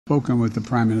spoken with the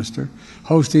Prime Minister,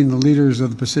 hosting the leaders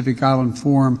of the Pacific Island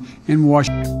Forum in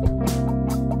Washington.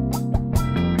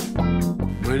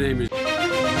 My name is...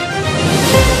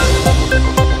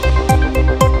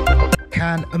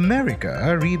 Can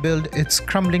America rebuild its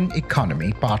crumbling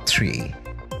economy? Part 3.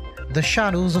 The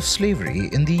shadows of slavery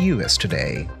in the US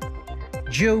today.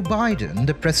 Joe Biden,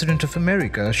 the President of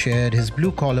America, shared his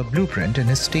blue-collar blueprint in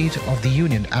his State of the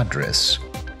Union address.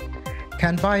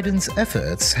 Can Biden's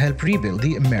efforts help rebuild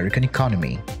the American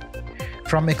economy?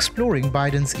 From exploring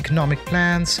Biden's economic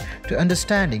plans to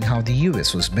understanding how the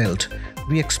US was built,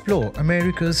 we explore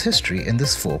America's history in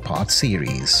this 4-part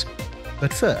series.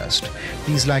 But first,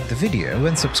 please like the video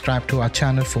and subscribe to our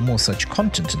channel for more such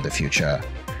content in the future.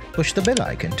 Push the bell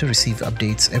icon to receive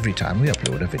updates every time we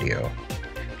upload a video.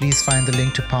 Please find the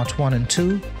link to Part 1 and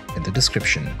 2 in the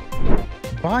description.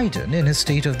 Biden, in his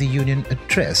State of the Union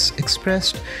address,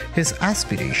 expressed his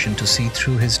aspiration to see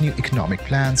through his new economic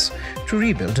plans to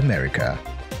rebuild America.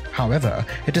 However,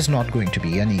 it is not going to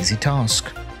be an easy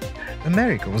task.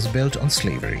 America was built on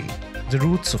slavery, the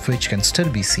roots of which can still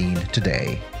be seen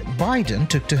today. Biden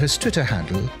took to his Twitter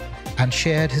handle and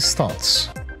shared his thoughts.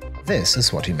 This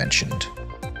is what he mentioned.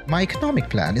 "My economic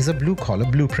plan is a blue-collar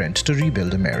blueprint to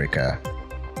rebuild America.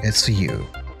 It's for you."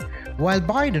 While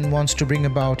Biden wants to bring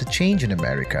about a change in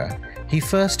America, he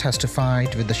first has to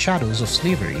fight with the shadows of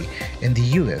slavery in the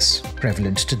US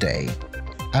prevalent today.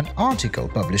 An article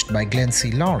published by Glenn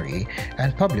C. Lowry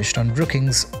and published on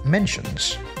Brookings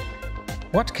mentions,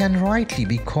 "What can rightly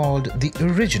be called the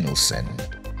original sin?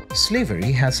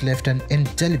 Slavery has left an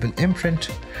indelible imprint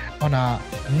on our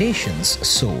nation's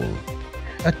soul.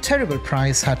 A terrible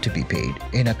price had to be paid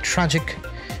in a tragic,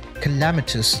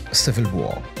 calamitous civil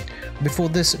war before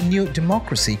this new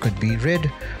democracy could be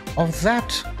rid of that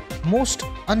most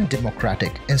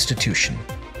undemocratic institution.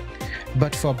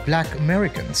 But for Black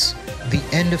Americans, the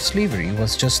end of slavery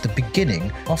was just the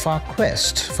beginning of our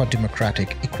quest for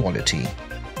democratic equality.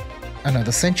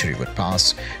 Another century would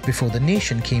pass before the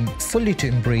nation came fully to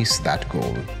embrace that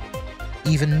goal.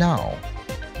 Even now,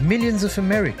 millions of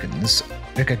Americans,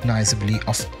 recognizably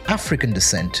of African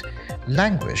descent,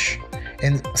 languish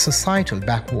in societal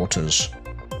backwaters.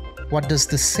 What does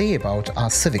this say about our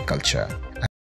civic culture?